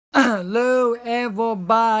Hello,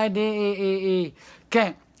 everybody.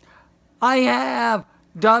 Okay, I have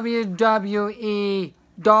WWE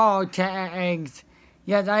dog tags.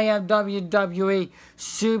 Yes, I have WWE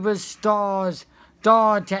superstars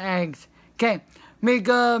dog tags. Okay, me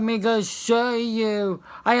go show you.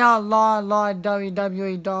 I have a lot of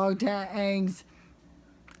WWE dog tags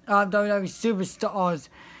of WWE superstars.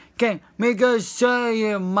 Okay, me go show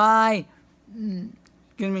you my.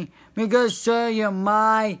 Excuse me. Me go show you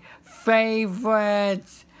my favorite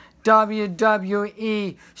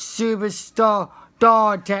WWE superstar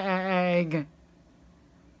dog tag.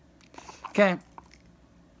 Okay.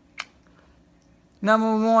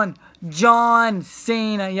 Number 1, John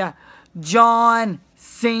Cena. Yeah, John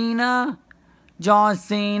Cena. John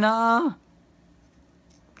Cena.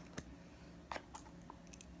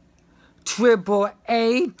 Triple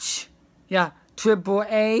H. Yeah, Triple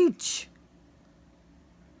H.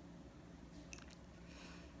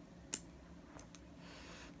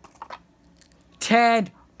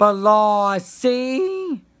 Ted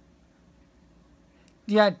Blassie.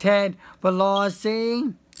 Yeah, Ted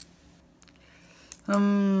Blassie.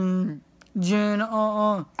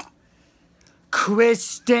 June,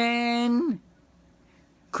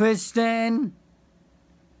 Kristen.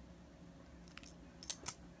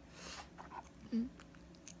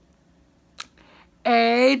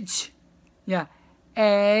 Edge. Yeah,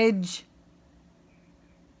 Edge.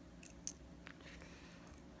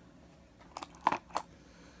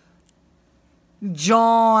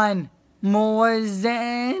 John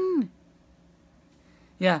Morrison.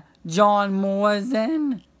 Yeah, John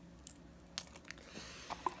Morrison.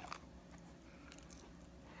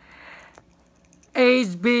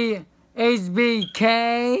 HBK,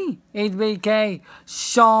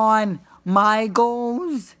 Shawn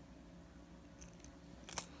Michaels.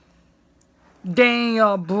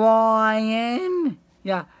 Daniel Bryan.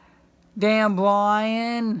 Yeah, Dan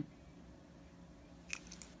Bryan.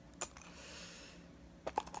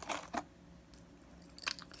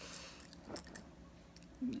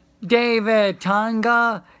 David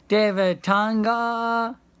Tonga.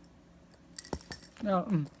 Oh,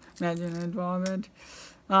 imagine it, Robert.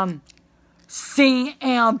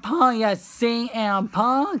 CM Punk. Yeah, CM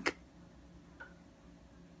Punk.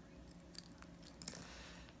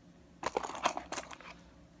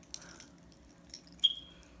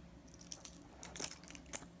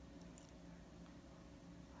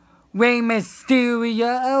 Rey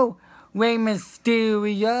Mysterio.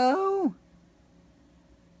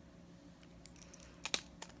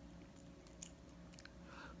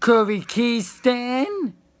 Kofi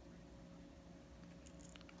Kingston.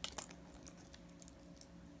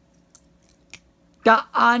 The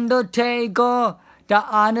Undertaker.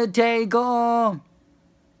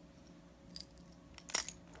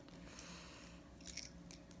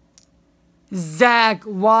 Zack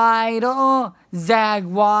Ryder.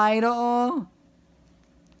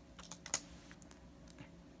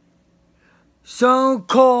 So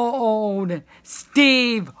Cold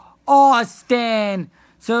Steve Austin.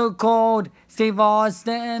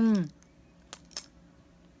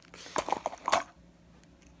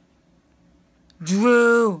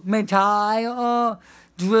 Drew McIntyre.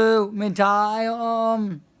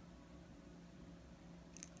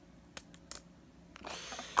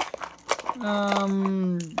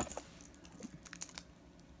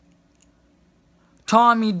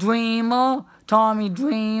 Tommy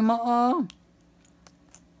Dreamer.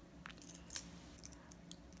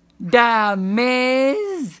 The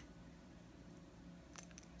Miz.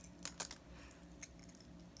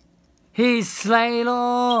 Heath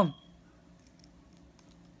Slater.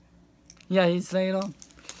 Yeah, Heath Slater.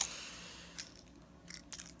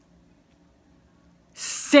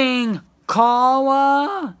 Sin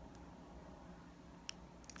Cara.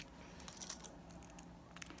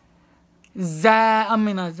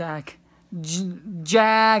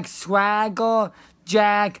 Jack Swagger.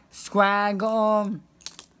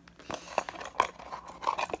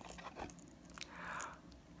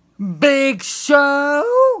 Big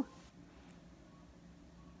Show.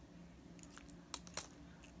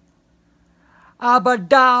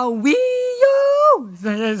 Abadawi.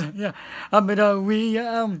 Yeah,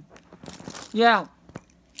 Abadawi. Yeah,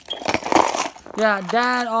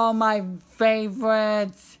 that are my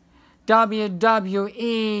favorites.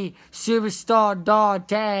 WWE superstar dog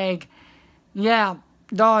tag. Yeah,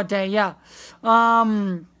 dog tag. Yeah.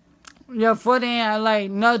 Your foot in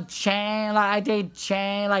like no chain. Like I did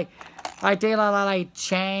chain. Like I did like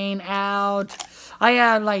chain out. I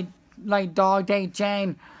had like dog tag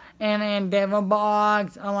chain. And Devil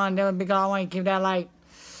box. I want Devil because I want to keep that like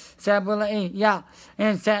separately, yeah,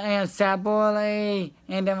 and separately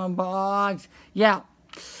in different box, yeah.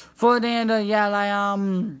 For the end of, yeah, like,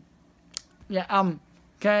 yeah,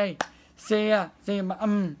 okay, see ya,